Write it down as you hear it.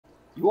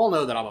You all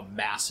know that I'm a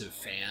massive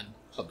fan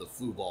of the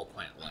Fluval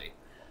plant light,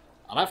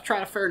 and I've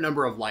tried a fair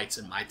number of lights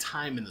in my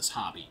time in this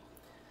hobby.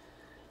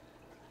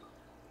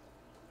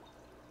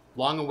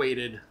 Long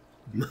awaited,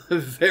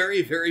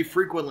 very, very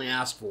frequently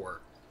asked for.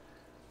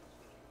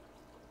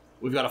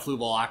 We've got a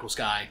Fluval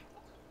Aquasky.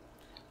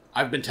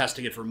 I've been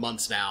testing it for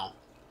months now.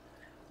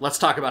 Let's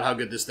talk about how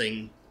good this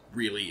thing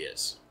really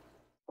is.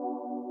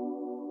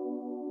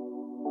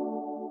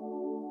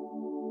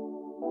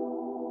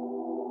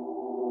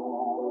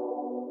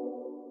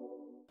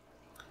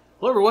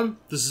 Hello everyone,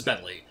 this is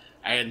Bentley,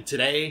 and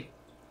today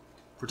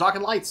we're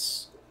talking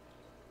lights.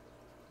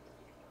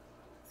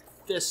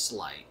 This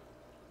light.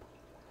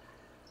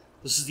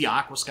 This is the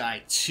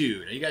Aquasky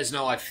 2. Now you guys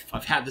know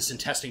I've had this in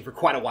testing for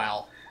quite a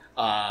while.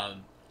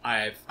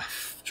 I've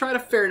tried a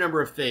fair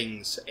number of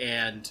things,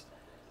 and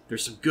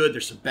there's some good,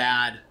 there's some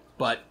bad,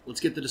 but let's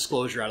get the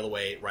disclosure out of the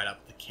way right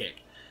up the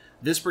kick.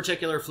 This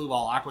particular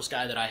Fluval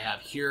Aquasky that I have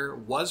here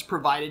was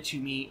provided to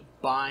me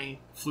by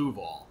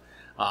Fluval.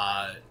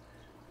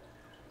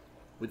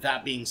 With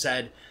that being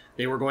said,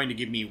 they were going to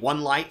give me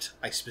one light.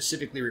 I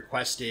specifically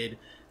requested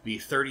the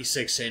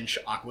 36-inch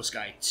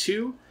Aquasky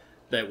 2.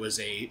 That was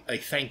a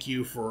thank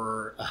you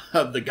for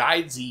the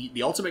guides,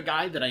 the ultimate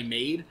guide that I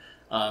made,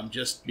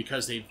 just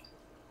because they've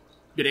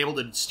been able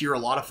to steer a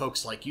lot of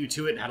folks like you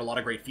to it and had a lot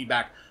of great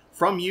feedback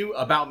from you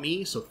about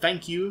me, so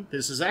thank you.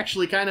 This is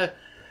actually kind of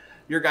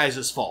your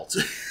guys' fault.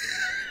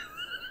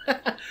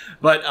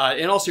 But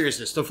in all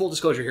seriousness, the full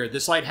disclosure here,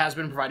 this light has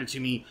been provided to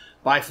me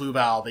by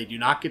Fluval. They do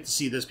not get to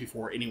see this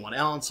before anyone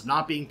else. I'm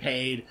not being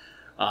paid.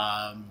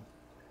 I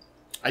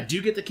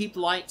do get to keep the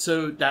light,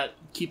 so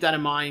keep that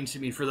in mind. I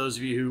mean, for those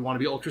of you who want to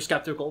be ultra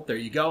skeptical, there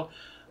you go.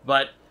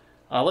 But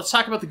let's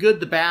talk about the good,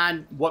 the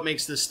bad, what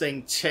makes this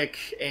thing tick,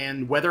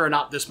 and whether or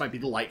not this might be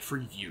the light for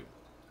you.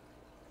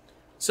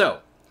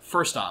 So,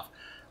 first off,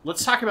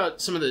 let's talk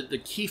about some of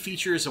the key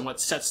features and what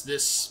sets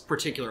this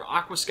particular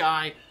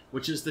Aquasky,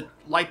 which is the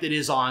light that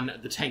is on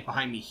the tank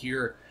behind me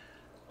here,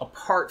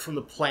 apart from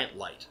the plant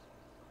light.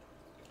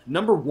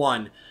 Number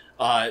one,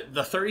 the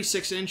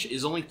 36-inch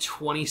is only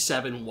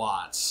 27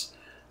 watts.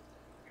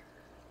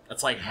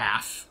 That's like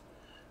half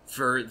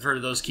for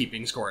those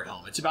keeping score at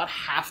home. It's about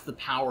half the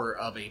power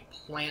of a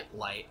plant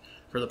light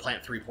for the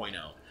Plant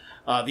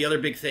 3.0. The other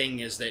big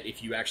thing is that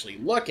if you actually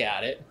look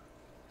at it,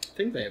 I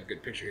think they have a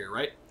good picture here,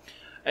 right?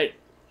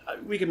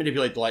 We can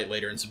manipulate the light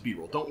later in some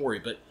B-roll, don't worry,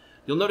 but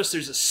you'll notice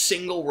there's a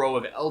single row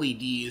of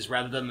LEDs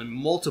rather than the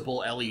multiple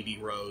LED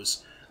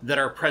rows that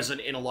are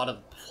present in a lot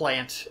of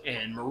plant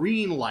and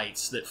marine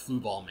lights that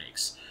Fluval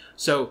makes.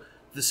 So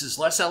this is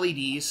less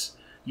LEDs.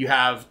 You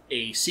have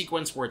a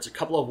sequence where it's a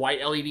couple of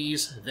white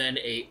LEDs, then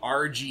a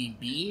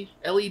RGB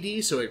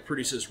LED, so it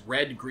produces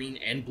red, green,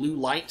 and blue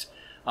light.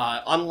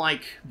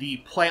 Unlike the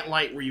plant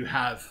light where you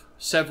have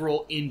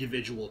several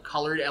individual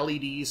colored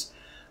LEDs,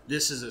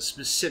 this is a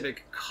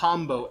specific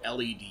combo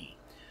LED.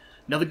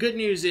 Now the good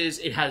news is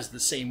it has the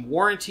same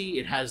warranty,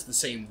 it has the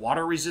same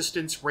water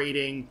resistance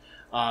rating,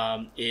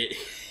 it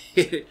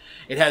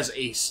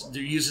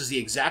uses the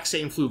exact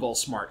same Fluval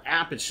Smart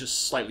app. It's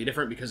just slightly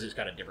different because it's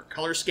got a different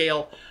color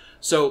scale.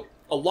 So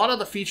a lot of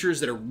the features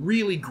that are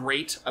really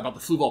great about the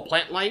Fluval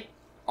plant light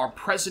are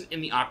present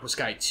in the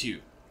Aquasky 2.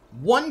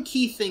 One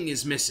key thing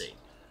is missing.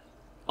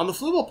 On the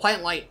Fluval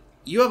plant light,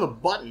 you have a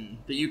button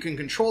that you can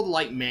control the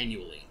light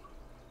manually.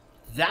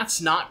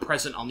 That's not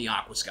present on the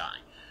Aquasky.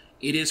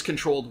 It is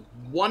controlled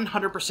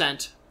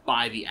 100%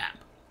 by the app.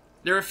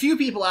 There are a few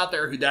people out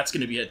there who that's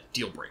going to be a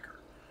deal breaker,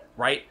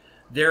 right?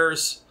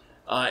 There's,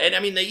 and I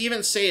mean, they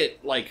even say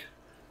it like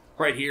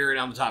right here and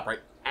on the top, right?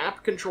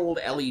 App-controlled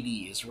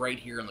LEDs right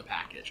here in the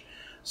package.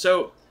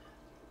 So,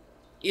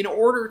 in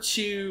order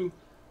to,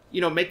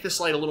 make this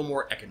light a little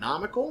more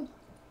economical,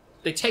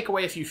 they take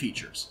away a few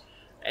features.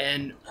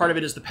 And part of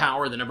it is the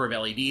power, the number of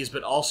LEDs,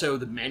 but also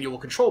the manual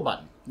control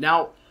button.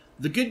 Now,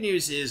 the good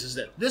news is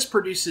that this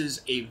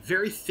produces a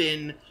very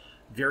thin,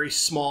 very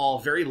small,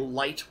 very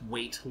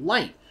lightweight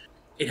light.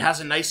 It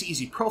has a nice,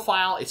 easy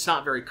profile. It's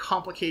not very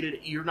complicated.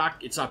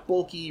 It's not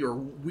bulky or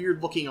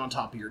weird looking on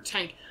top of your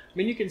tank. I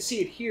mean, you can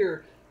see it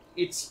here.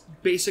 It's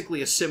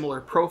basically a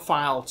similar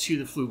profile to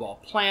the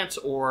Fluval Plant,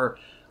 or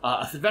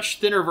a much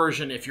thinner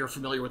version if you're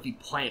familiar with the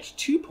Plant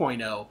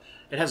 2.0.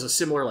 It has a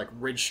similar like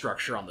ridge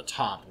structure on the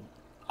top.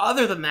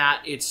 Other than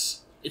that,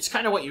 it's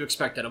kind of what you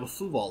expect out of a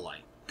Fluval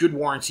light. Good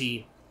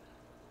warranty,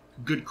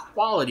 good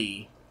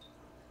quality,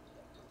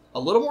 a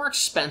little more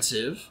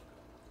expensive.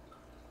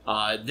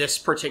 This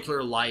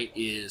particular light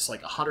is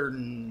like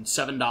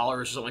 $107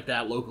 or something like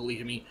that locally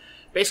to me.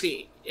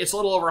 Basically, it's a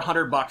little over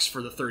 $100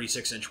 for the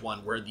 36-inch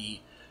one, where the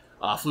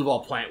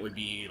Fluval plant would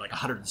be like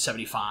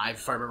 $175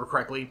 if I remember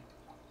correctly.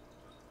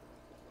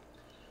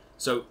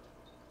 So,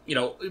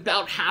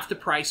 about half the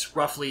price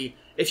roughly.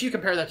 If you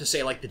compare that to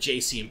say like the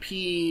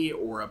JCMP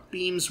or a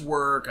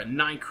Beamswork, a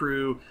Night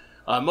Crew,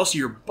 most of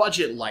your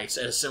budget lights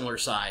at a similar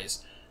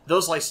size,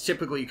 those lights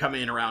typically come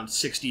in around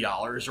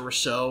 $60 or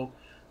so.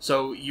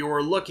 So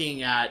you're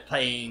looking at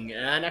paying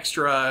an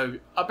extra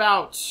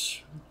about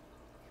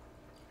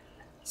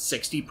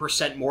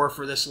 60% more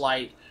for this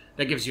light.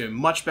 That gives you a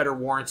much better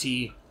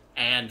warranty.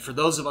 And for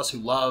those of us who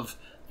love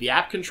the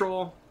app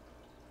control,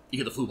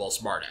 you get the Fluval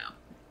Smart app.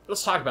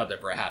 Let's talk about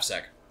that for a half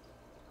sec.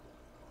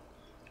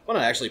 I want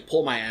to actually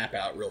pull my app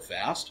out real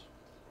fast.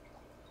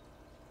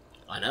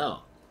 I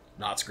know.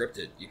 Not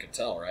scripted. You can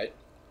tell, right?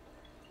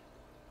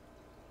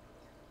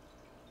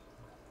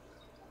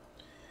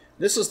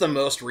 This is the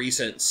most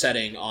recent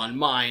setting on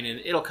mine, and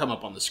it'll come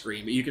up on the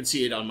screen, but you can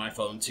see it on my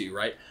phone too,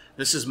 right?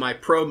 This is my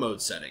Pro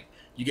mode setting.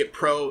 You get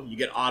Pro, you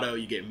get Auto,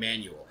 you get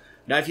Manual.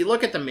 Now, if you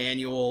look at the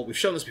manual, we've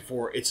shown this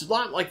before, it's a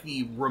lot like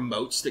the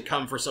remotes that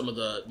come for some of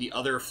the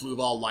other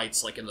Fluval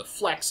lights, like in the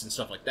Flex and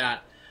stuff like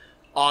that.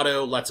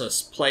 Auto lets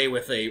us play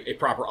with a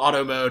proper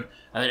auto mode.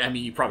 I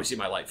mean, you probably see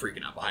my light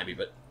freaking out behind me,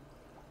 but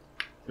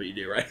what you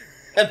do, right?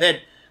 And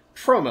then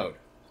Pro mode.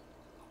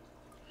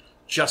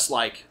 Just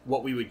like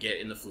what we would get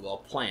in the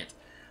Fluval plant.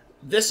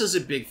 This is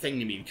a big thing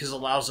to me because it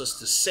allows us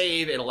to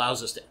save, it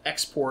allows us to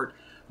export,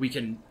 we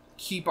can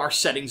keep our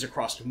settings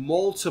across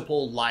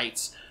multiple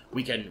lights,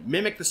 we can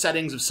mimic the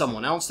settings of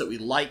someone else that we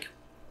like,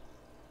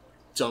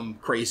 some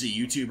crazy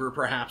YouTuber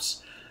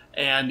perhaps,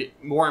 and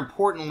more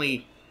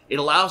importantly, it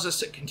allows us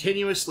to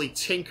continuously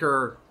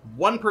tinker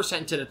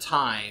 1% at a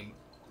time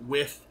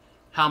with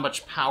how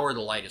much power the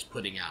light is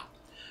putting out.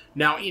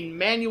 Now, in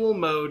manual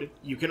mode,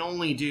 you can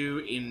only do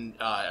in,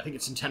 I think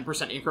it's in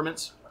 10%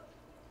 increments.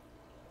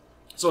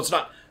 So it's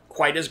not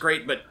quite as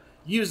great, but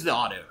use the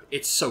auto.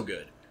 It's so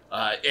good.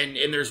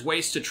 And there's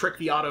ways to trick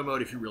the auto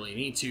mode if you really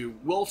need to.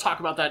 We'll talk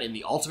about that in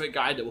the ultimate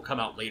guide that will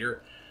come out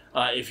later.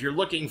 If you're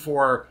looking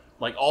for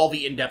like all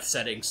the in-depth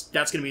settings,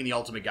 that's going to be in the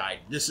ultimate guide.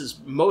 This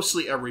is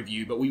mostly a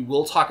review, but we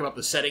will talk about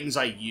the settings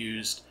I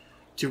used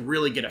to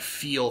really get a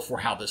feel for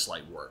how this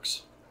light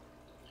works.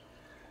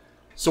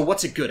 So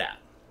what's it good at?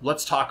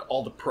 Let's talk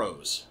all the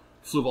pros.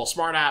 Fluval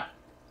Smart app,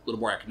 a little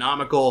more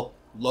economical,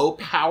 low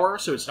power,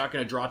 so it's not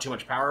going to draw too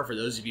much power for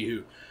those of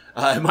you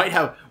who might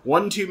have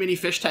one too many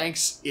fish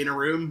tanks in a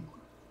room,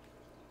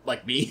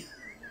 like me,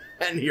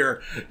 and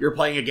you're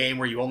playing a game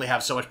where you only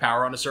have so much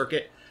power on a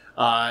circuit.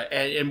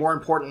 And more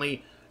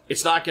importantly,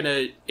 it's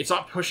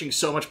not pushing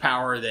so much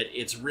power that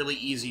it's really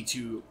easy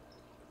to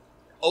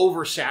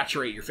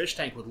oversaturate your fish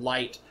tank with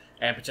light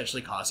and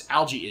potentially cause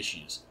algae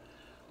issues.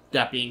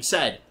 That being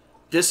said,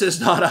 this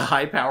is not a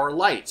high-power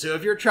light. So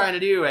if you're trying to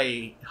do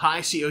a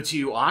high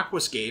CO2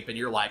 aquascape and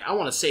you're like, I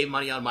want to save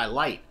money on my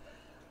light,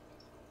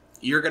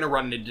 you're going to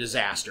run into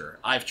disaster.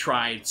 I've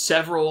tried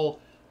several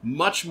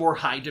much more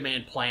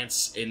high-demand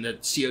plants in the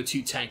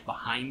CO2 tank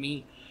behind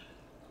me.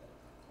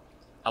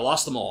 I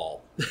lost them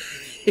all,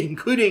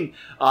 including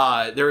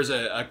there was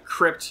a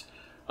crypt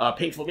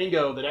pink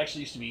flamingo that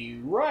actually used to be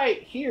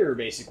right here,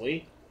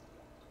 basically,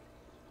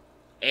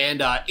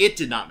 and it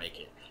did not make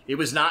it. It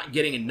was not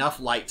getting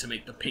enough light to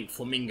make the pink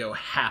flamingo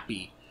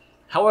happy.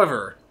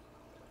 However,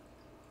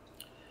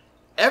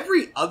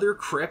 every other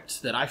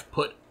crypt that I've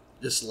put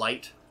this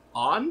light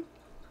on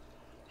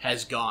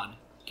has gone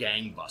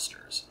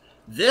gangbusters.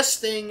 This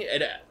thing,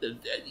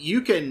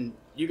 you can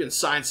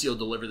sign, seal,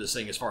 deliver this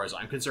thing as far as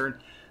I'm concerned.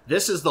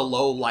 This is the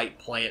low light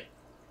plant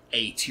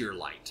A-tier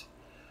light.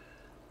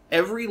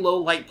 Every low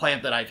light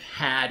plant that I've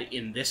had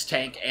in this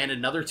tank and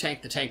another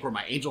tank, the tank where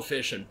my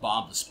angelfish and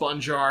Bob the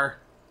sponge are,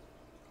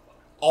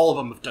 all of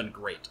them have done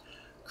great.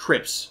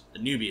 Crypts,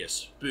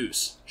 Anubias,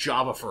 Boos,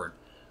 Java Fern,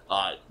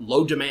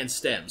 low demand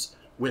stems.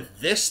 With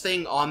this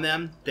thing on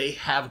them, they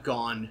have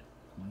gone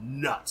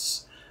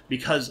nuts.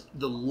 Because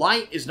the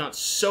light is not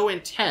so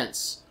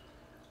intense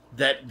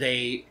that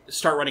they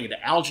start running into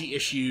algae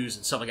issues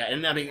and stuff like that.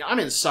 And I mean, I'm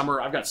in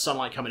summer, I've got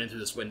sunlight coming in through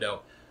this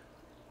window.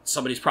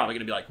 Somebody's probably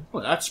going to be like,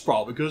 well, that's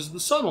probably because of the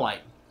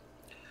sunlight.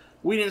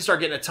 We didn't start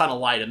getting a ton of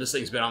light, and this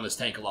thing's been on this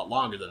tank a lot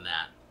longer than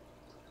that.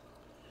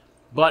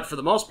 But for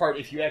the most part,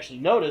 if you actually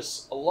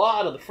notice, a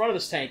lot of the front of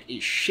this tank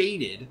is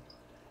shaded,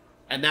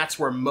 and that's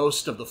where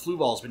most of the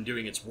Fluval's been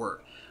doing its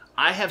work.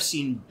 I have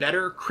seen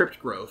better crypt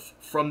growth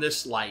from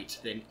this light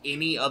than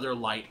any other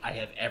light I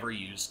have ever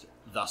used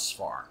thus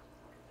far.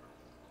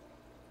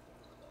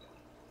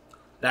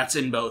 That's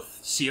in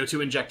both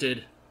CO2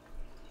 injected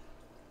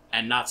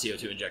and not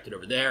CO2 injected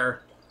over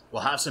there.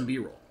 We'll have some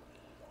B-roll.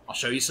 I'll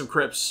show you some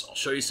crypts, I'll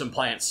show you some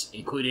plants,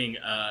 including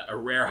a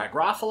rare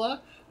hygrophila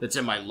that's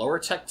in my lower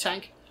tech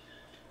tank.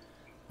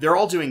 They're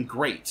all doing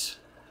great.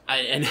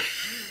 And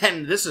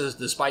this is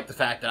despite the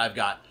fact that I've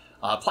got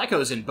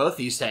plecos in both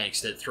these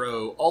tanks that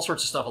throw all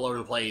sorts of stuff all over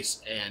the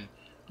place, and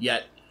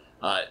yet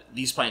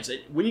these plants,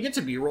 when you get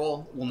to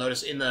B-roll, we'll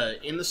notice in the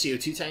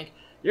CO2 tank,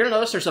 you're going to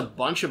notice there's a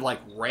bunch of like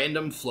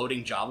random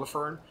floating Java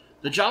Fern.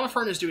 The Java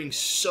Fern is doing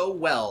so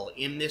well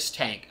in this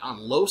tank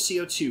on low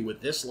CO2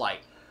 with this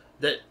light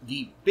that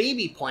the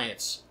baby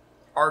plants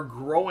are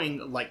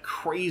growing like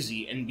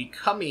crazy and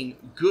becoming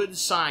good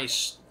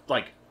size,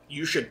 like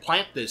you should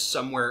plant this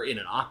somewhere in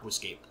an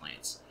aquascape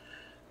plants.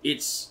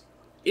 It's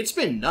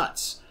been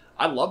nuts.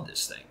 I love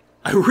this thing.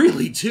 I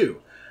really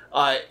do.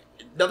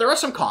 Now, there are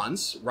some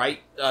cons, right?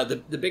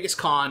 The biggest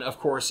con, of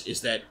course,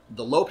 is that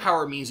the low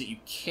power means that you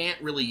can't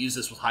really use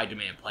this with high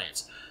demand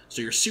plants.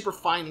 So your super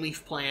fine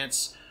leaf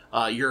plants,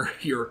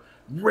 your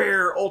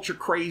rare, ultra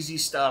crazy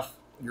stuff,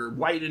 your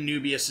white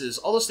Anubiuses,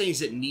 all those things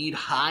that need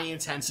high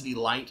intensity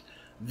light,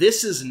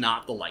 this is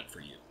not the light for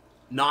you.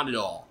 Not at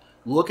all.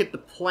 Look at the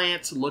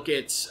plant, look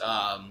at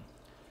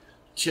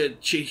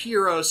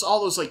Chihiros,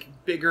 all those like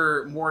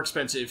bigger, more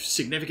expensive,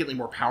 significantly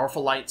more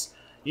powerful lights.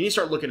 You need to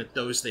start looking at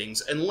those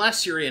things,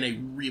 unless you're in a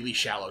really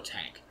shallow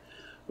tank.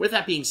 With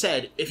that being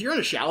said, if you're in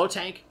a shallow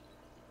tank,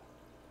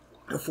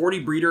 a 40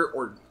 breeder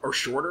or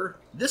shorter,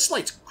 this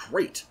light's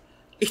great.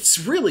 It's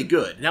really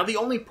good. Now, the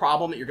only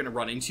problem that you're going to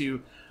run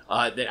into,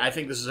 that I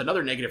think this is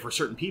another negative for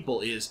certain people,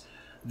 is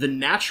the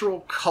natural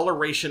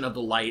coloration of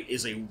the light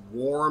is a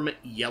warm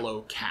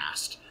yellow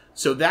cast.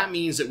 So that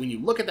means that when you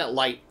look at that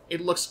light,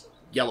 it looks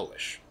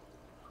yellowish.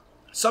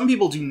 Some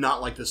people do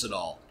not like this at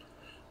all.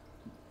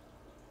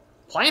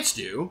 Plants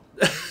do,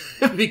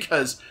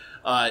 because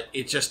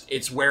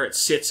it's where it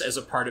sits as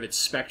a part of its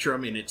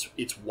spectrum and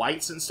its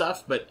whites and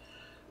stuff, but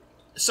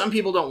some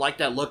people don't like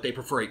that look. They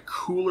prefer a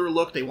cooler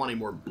look. They want a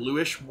more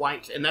bluish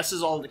white, and this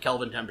is all the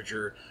Kelvin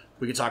temperature.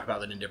 We could talk about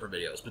that in different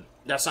videos, but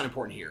that's not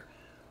important here.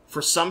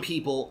 For some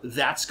people,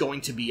 that's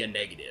going to be a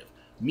negative.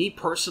 Me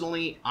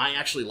personally, I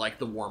actually like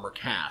the warmer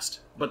cast,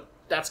 but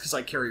that's because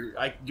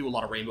I do a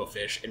lot of rainbow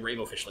fish, and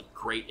rainbow fish look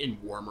great in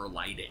warmer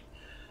lighting.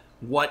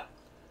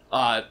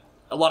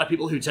 A lot of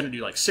people who tend to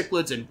do like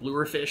cichlids and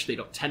bluer fish, they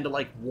don't tend to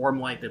like warm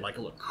light. They like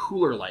a little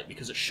cooler light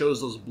because it shows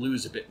those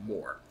blues a bit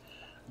more.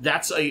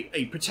 That's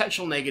a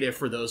potential negative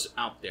for those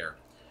out there.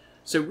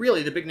 So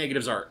really, the big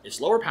negatives are,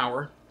 it's lower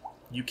power.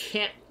 You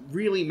can't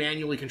really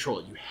manually control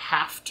it. You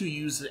have to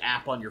use the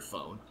app on your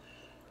phone.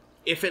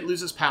 If it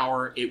loses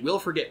power, it will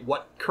forget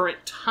what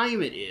current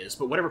time it is,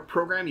 but whatever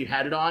program you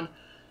had it on,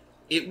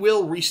 it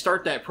will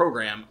restart that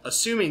program,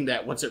 assuming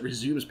that once it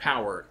resumes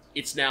power,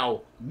 it's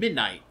now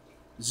midnight,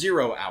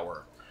 0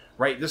 hour,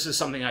 right? This is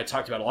something I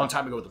talked about a long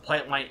time ago with the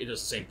plant light. It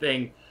does the same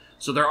thing.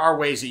 So there are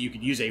ways that you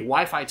could use a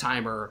Wi-Fi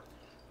timer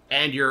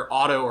and your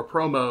auto or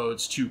pro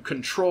modes to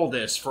control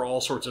this for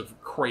all sorts of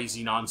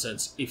crazy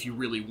nonsense if you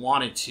really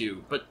wanted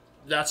to. But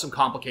that's some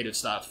complicated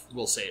stuff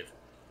we'll save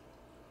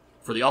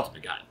for the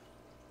ultimate guide.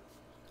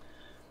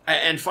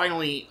 And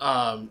finally,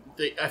 I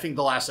think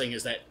the last thing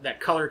is that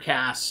color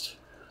cast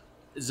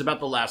is about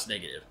the last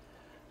negative.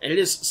 And it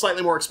is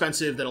slightly more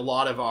expensive than a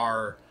lot of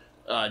our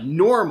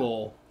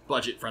normal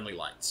budget-friendly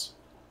lights.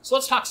 So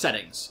let's talk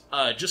settings.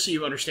 Just so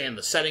you understand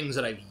the settings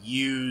that I've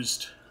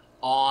used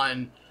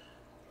on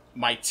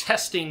my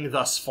testing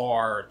thus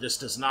far. This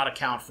does not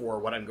account for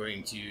what I'm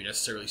going to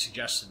necessarily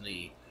suggest in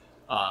the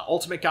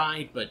ultimate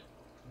guide, but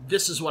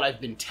this is what I've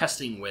been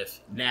testing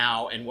with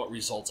now and what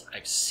results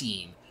I've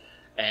seen,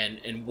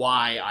 and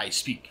why I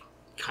speak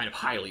kind of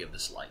highly of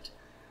this light.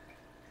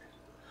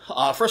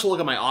 First, we'll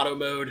look at my auto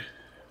mode.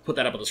 Put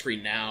that up on the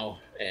screen now,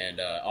 and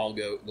I'll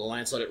go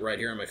glance at it right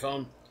here on my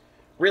phone.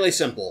 Really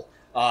simple.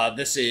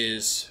 This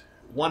is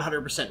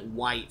 100%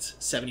 white,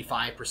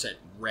 75%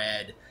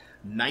 red,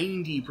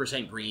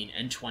 90% green,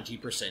 and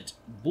 20%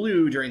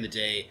 blue during the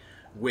day,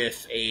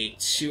 with a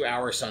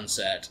 2-hour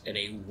sunset and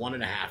a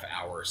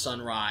 1.5-hour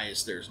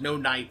sunrise. There's no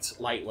night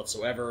light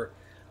whatsoever,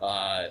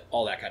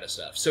 all that kind of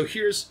stuff. So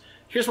here's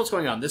what's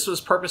going on. This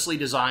was purposely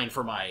designed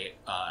for my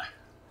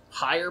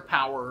higher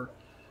power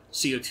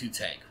CO2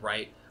 tank,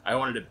 right? I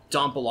wanted to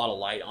dump a lot of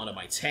light onto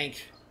my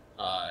tank,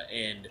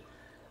 and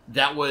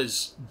that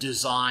was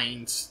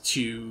designed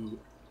to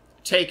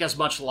take as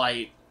much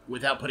light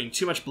without putting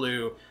too much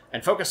blue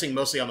and focusing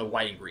mostly on the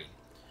white and green.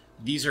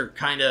 These are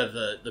kind of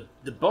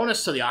the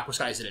bonus to the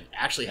Aquasky is that it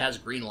actually has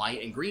green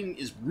light, and green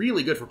is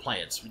really good for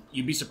plants.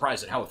 You'd be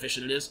surprised at how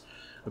efficient it is,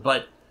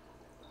 but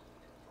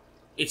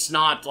it's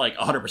not like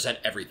 100%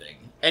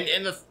 everything. And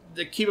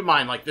keep in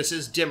mind, like, this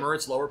is dimmer,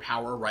 it's lower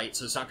power, right?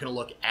 So it's not going to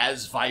look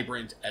as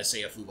vibrant as,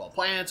 say, a Fluval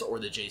plant or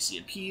the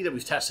JCP that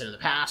we've tested in the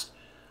past,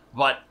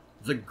 but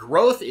the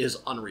growth is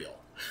unreal.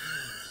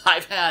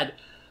 I've had,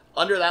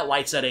 under that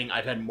light setting,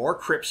 I've had more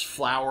crypts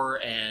flower,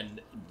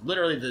 and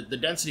literally the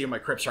density of my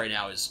crypts right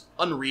now is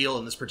unreal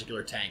in this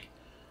particular tank,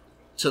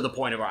 to the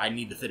point of where I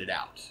need to thin it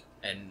out.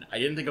 And I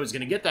didn't think I was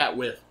going to get that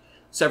with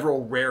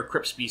several rare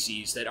crypt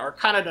species that are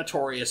kind of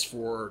notorious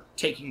for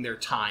taking their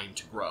time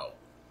to grow.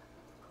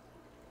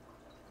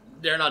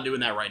 They're not doing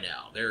that right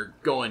now. They're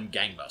going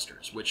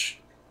gangbusters, which,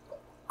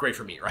 great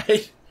for me,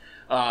 right?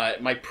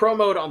 My pro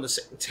mode on the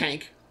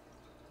tank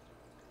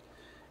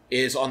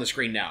is on the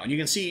screen now. And you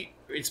can see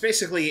it's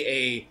basically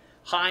a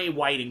high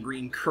white and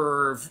green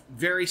curve,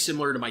 very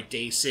similar to my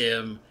day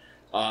sim.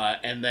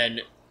 And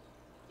then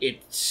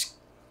it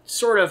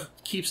sort of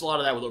keeps a lot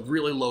of that with a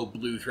really low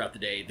blue throughout the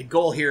day. The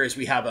goal here is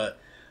we have a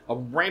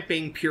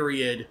ramping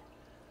period,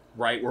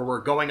 right, where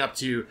we're going up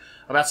to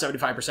about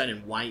 75%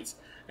 in white,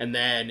 and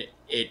then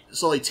it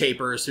slowly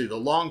tapers through the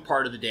long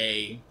part of the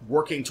day,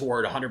 working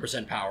toward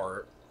 100%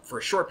 power for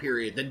a short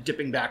period, then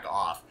dipping back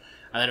off,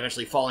 and then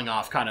eventually falling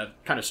off kind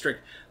of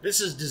strict.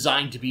 This is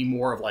designed to be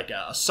more of like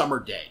a summer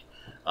day.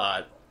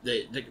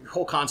 The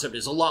whole concept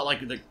is a lot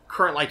like the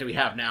current light that we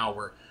have now,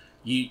 where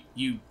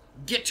you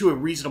get to a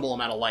reasonable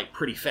amount of light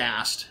pretty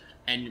fast,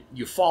 and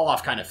you fall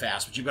off kind of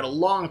fast, but you've got a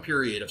long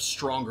period of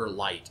stronger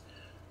light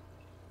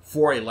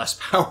for a less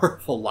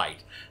powerful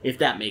light, if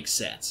that makes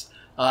sense.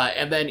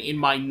 And then in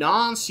my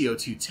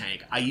non-CO2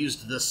 tank, I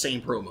used the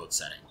same Pro Mode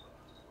setting.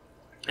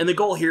 And the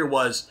goal here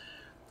was,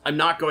 I'm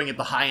not going at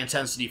the high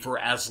intensity for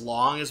as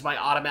long as my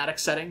automatic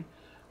setting,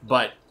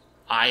 but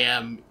I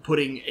am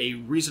putting a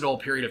reasonable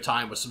period of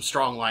time with some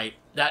strong light.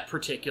 That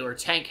particular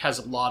tank has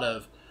a lot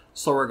of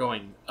slower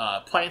going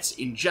plants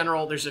in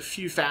general. There's a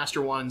few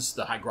faster ones,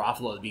 the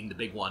Hygrophila being the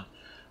big one,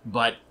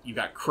 but you've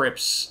got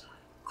Crips,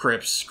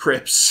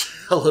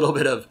 a little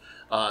bit of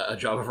a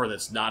Java fern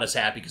that's not as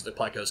happy because the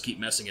plecos keep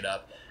messing it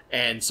up,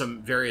 and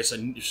some various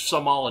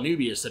small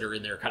Anubias that are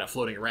in there kind of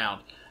floating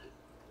around.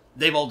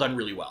 They've all done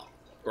really well,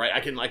 right? I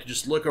can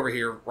just look over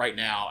here right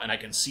now and I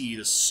can see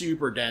the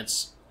super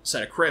dense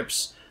set of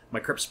Crips. My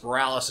Crips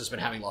spiralis has been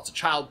having lots of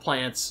child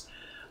plants.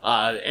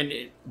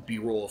 And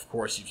B-roll, of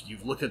course,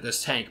 you've looked at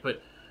this tank,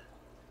 but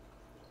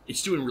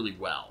it's doing really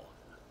well.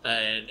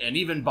 And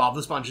even Bob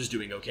the Sponge is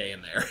doing okay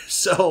in there.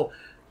 So,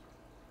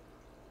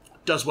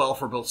 does well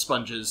for both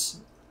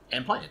sponges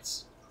and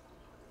plants.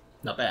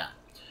 Not bad.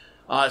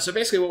 So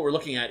basically what we're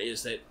looking at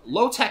is that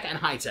low-tech and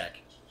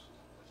high-tech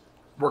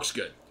works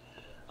good.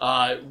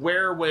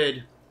 Where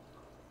would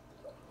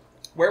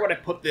I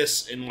put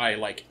this in my,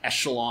 like,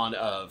 echelon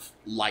of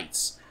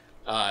lights?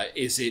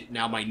 Is it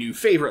now my new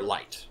favorite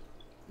light?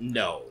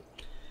 No.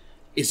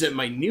 Is it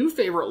my new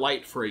favorite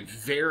light for a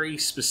very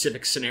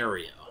specific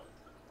scenario?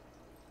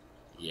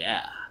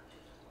 Yeah.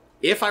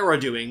 If I were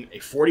doing a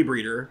 40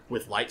 breeder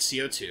with light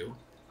CO2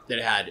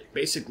 that had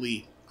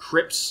basically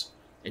Crips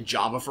and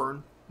Java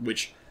Fern,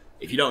 which,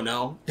 if you don't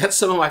know, that's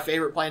some of my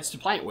favorite plants to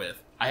plant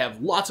with. I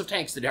have lots of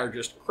tanks that are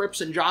just Crips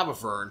and Java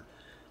Fern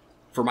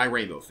for my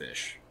rainbow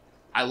fish.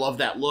 I love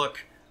that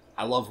look.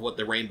 I love what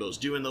the rainbows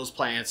do in those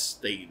plants.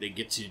 They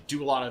get to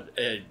do a lot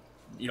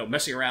of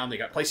messing around. They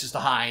got places to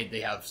hide.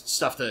 They have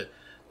stuff that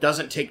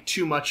doesn't take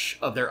too much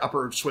of their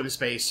upper swim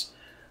space.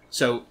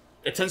 So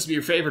it tends to be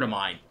a favorite of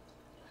mine.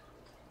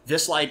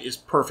 This light is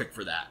perfect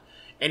for that.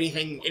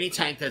 Any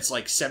tank that's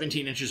like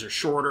 17 inches or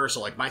shorter,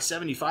 so like my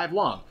 75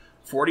 long,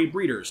 40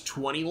 breeders,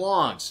 20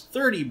 longs,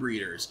 30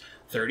 breeders,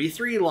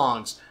 33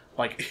 longs,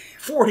 like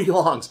 40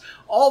 longs,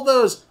 all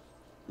those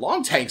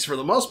long tanks for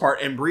the most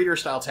part, and breeder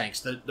style tanks,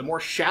 the more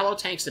shallow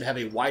tanks that have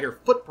a wider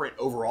footprint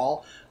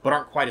overall but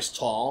aren't quite as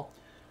tall,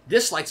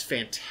 this light's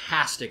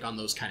fantastic on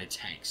those kind of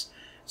tanks.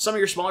 Some of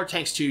your smaller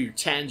tanks too, your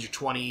 10s, your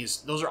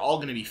 20s, those are all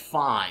going to be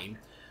fine.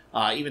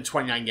 Even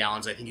 29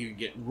 gallons, I think you can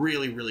get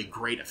really, really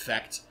great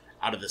effect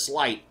out of this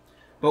light.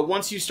 But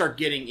once you start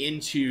getting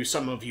into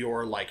some of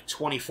your like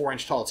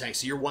 24-inch tall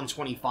tanks, so your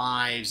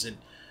 125s and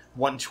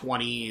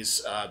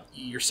 120s,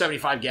 your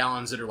 75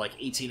 gallons that are like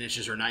 18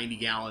 inches or 90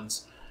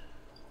 gallons,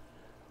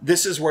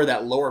 this is where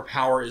that lower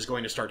power is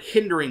going to start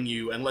hindering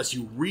you unless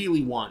you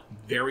really want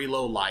very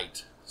low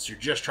light. So you're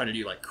just trying to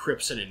do like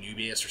Crips and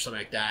Anubias or something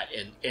like that,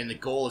 and the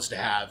goal is to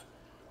have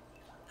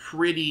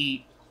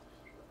pretty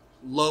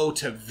low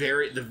to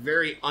the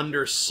very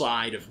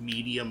underside of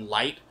medium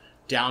light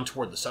down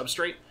toward the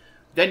substrate.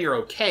 Then you're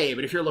okay.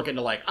 But if you're looking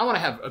to like, I want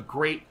to have a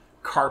great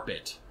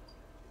carpet,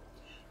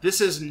 this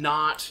is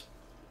not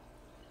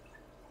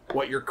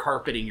what you're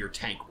carpeting your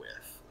tank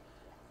with.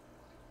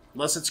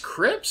 Unless it's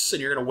Crips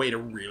and you're going to wait a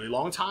really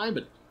long time,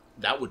 but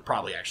that would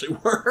probably actually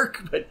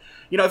work. But,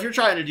 if you're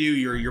trying to do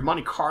your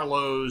Monte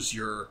Carlos,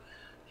 your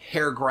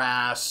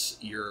hairgrass,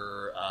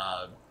 your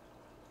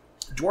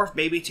dwarf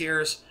baby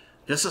tears,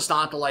 this is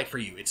not the light for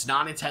you. It's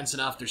not intense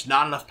enough. There's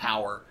not enough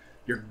power.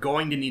 You're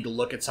going to need to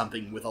look at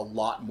something with a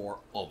lot more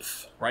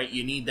oomph, right?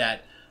 You need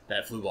that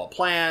Fluval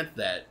plant,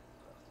 that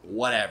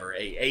whatever,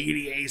 a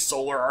ADA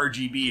solar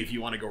RGB if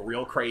you want to go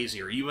real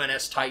crazy, or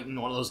UNS Titan,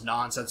 one of those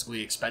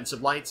nonsensically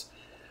expensive lights.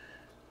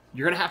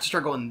 You're going to have to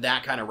start going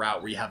that kind of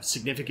route where you have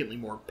significantly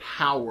more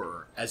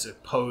power as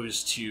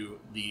opposed to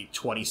the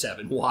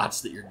 27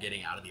 watts that you're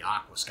getting out of the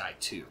Aquasky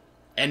 2.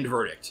 End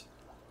verdict.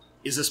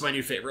 Is this my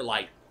new favorite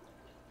light?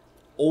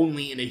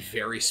 Only in a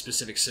very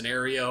specific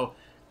scenario,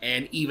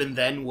 and even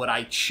then, would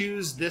I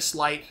choose this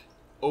light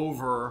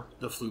over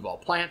the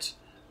Fluval plant,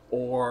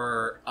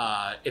 or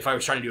if I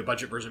was trying to do a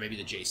budget version, maybe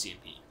the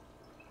JCMP?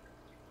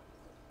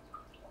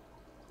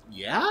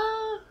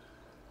 Yeah?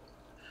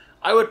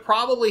 I would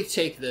probably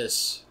take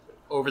this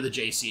over the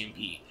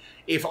JCMP,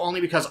 if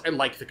only because I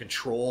like the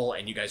control,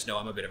 and you guys know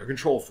I'm a bit of a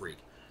control freak.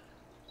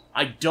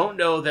 I don't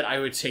know that I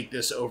would take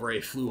this over a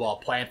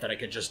Fluval plant that I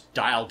could just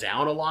dial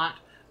down a lot,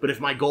 but if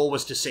my goal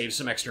was to save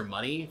some extra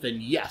money, then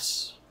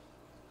yes.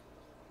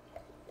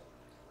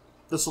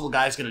 This little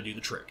guy's going to do the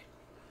trick.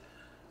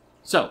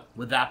 So,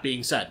 with that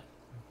being said,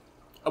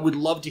 I would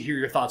love to hear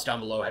your thoughts down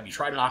below. Have you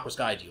tried an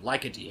Aquasky? Do you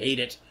like it? Do you hate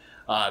it?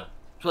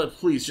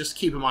 Please, just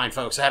keep in mind,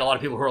 folks, I had a lot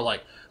of people who are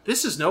like,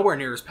 this is nowhere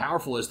near as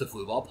powerful as the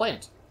Fluval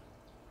plant.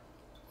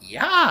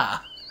 Yeah!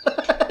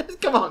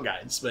 Come on,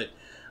 guys. But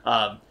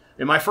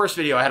in my first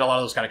video, I had a lot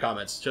of those kind of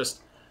comments.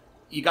 Just,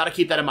 you got to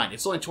keep that in mind.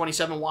 It's only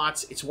 27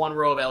 watts. It's one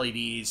row of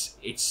LEDs.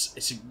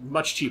 It's a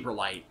much cheaper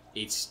light.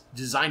 It's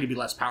designed to be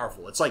less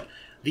powerful. It's like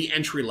the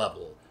entry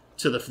level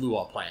to the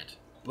Fluval plant.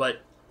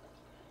 But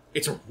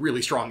it's a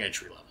really strong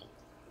entry level.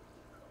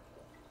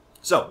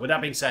 So, with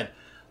that being said,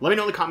 let me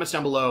know in the comments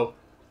down below.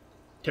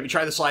 Have you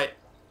tried this light?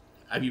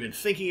 Have you been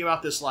thinking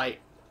about this light?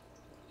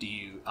 Do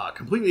you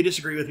completely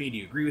disagree with me? Do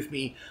you agree with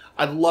me?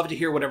 I'd love to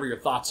hear whatever your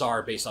thoughts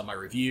are based on my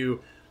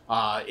review.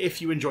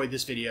 If you enjoyed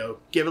this video,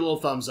 give it a little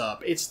thumbs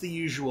up. It's the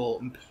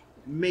usual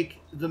make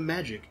the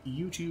magic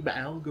YouTube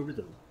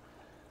algorithm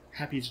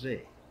happy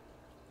today.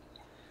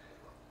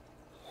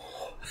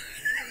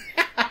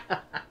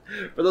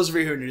 For those of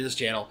you who are new to this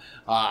channel,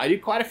 I do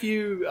quite a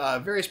few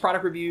various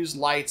product reviews,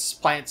 lights,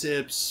 plant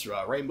tips,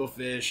 rainbow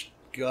fish,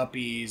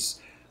 guppies.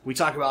 We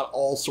talk about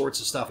all sorts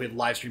of stuff. We have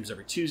live streams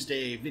every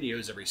Tuesday,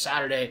 videos every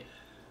Saturday.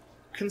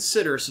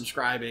 Consider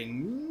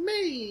subscribing,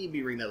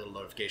 maybe ring that little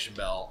notification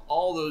bell.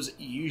 All those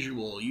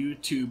usual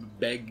YouTube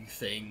beg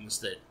things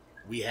that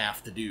we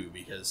have to do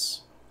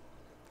because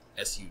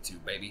that's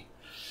YouTube, baby.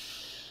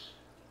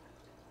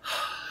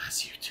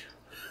 That's YouTube.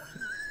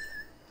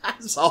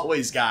 As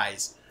always,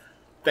 guys,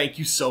 thank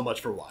you so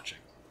much for watching,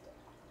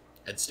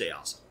 and stay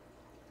awesome.